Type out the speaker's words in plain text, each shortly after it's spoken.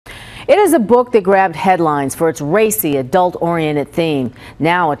It is a book that grabbed headlines for its racy, adult-oriented theme.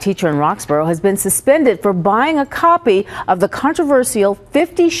 Now, a teacher in Roxborough has been suspended for buying a copy of the controversial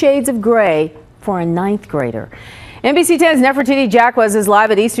 50 Shades of Grey for a 9th grader. NBC 10's Nefertiti Jacquez is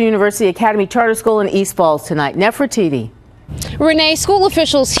live at Eastern University Academy Charter School in East Falls tonight. Nefertiti. Renee, school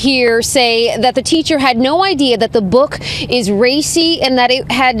officials here say that the teacher had no idea that the book is racy and that it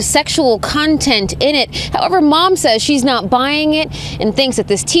had sexual content in it. However, mom says she's not buying it and thinks that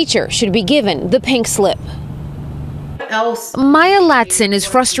this teacher should be given the pink slip. Maya Latson is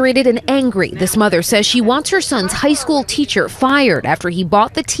frustrated and angry. This mother says she wants her son's high school teacher fired after he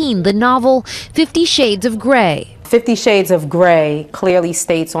bought the teen the novel 50 Shades of Grey. 50 Shades of Grey clearly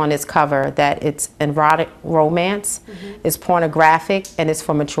states on its cover that it's erotic romance, it's pornographic, and it's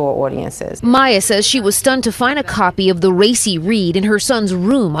for mature audiences. Maya says she was stunned to find a copy of the racy read in her son's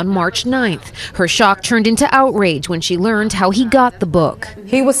room on March 9th. Her shock turned into outrage when she learned how he got the book.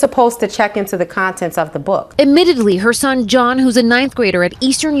 He was supposed to check into the contents of the book. Admittedly, her son John, who's a 9th grader at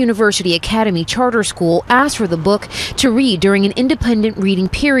Eastern University Academy Charter School, asked for the book to read during an independent reading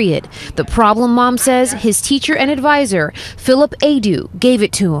period. The problem, mom says, his teacher and advisor, Philip Adu, gave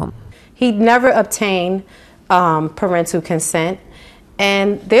it to him. He never obtained parental consent,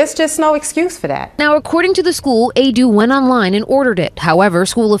 and there's just no excuse for that. Now, according to the school, Adu went online and ordered it. However,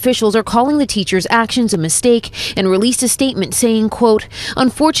 school officials are calling the teacher's actions a mistake and released a statement saying, quote,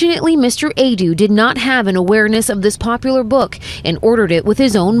 "Unfortunately, Mr. Adu did not have an awareness of this popular book and ordered it with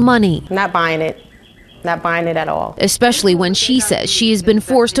his own money." Not buying it. Not buying it at all. Especially when she says she has been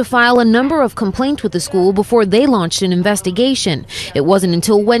forced to file a number of complaints with the school before they launched an investigation. It wasn't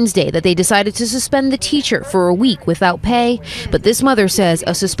until Wednesday that they decided to suspend the teacher for a week without pay. But this mother says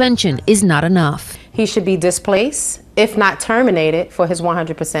a suspension is not enough. He should be displaced, if not terminated, for his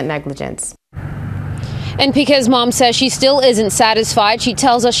 100% negligence. And because mom says she still isn't satisfied, she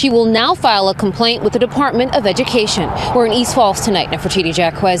tells us she will now file a complaint with the Department of Education. We're in East Falls tonight. Nefertiti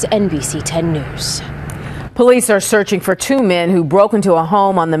Jacquez, NBC 10 News. Police are searching for 2 men who broke into a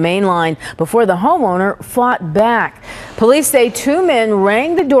home on the main line before the homeowner fought back. Police say 2 men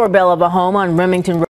rang the doorbell of a home on Remington Road.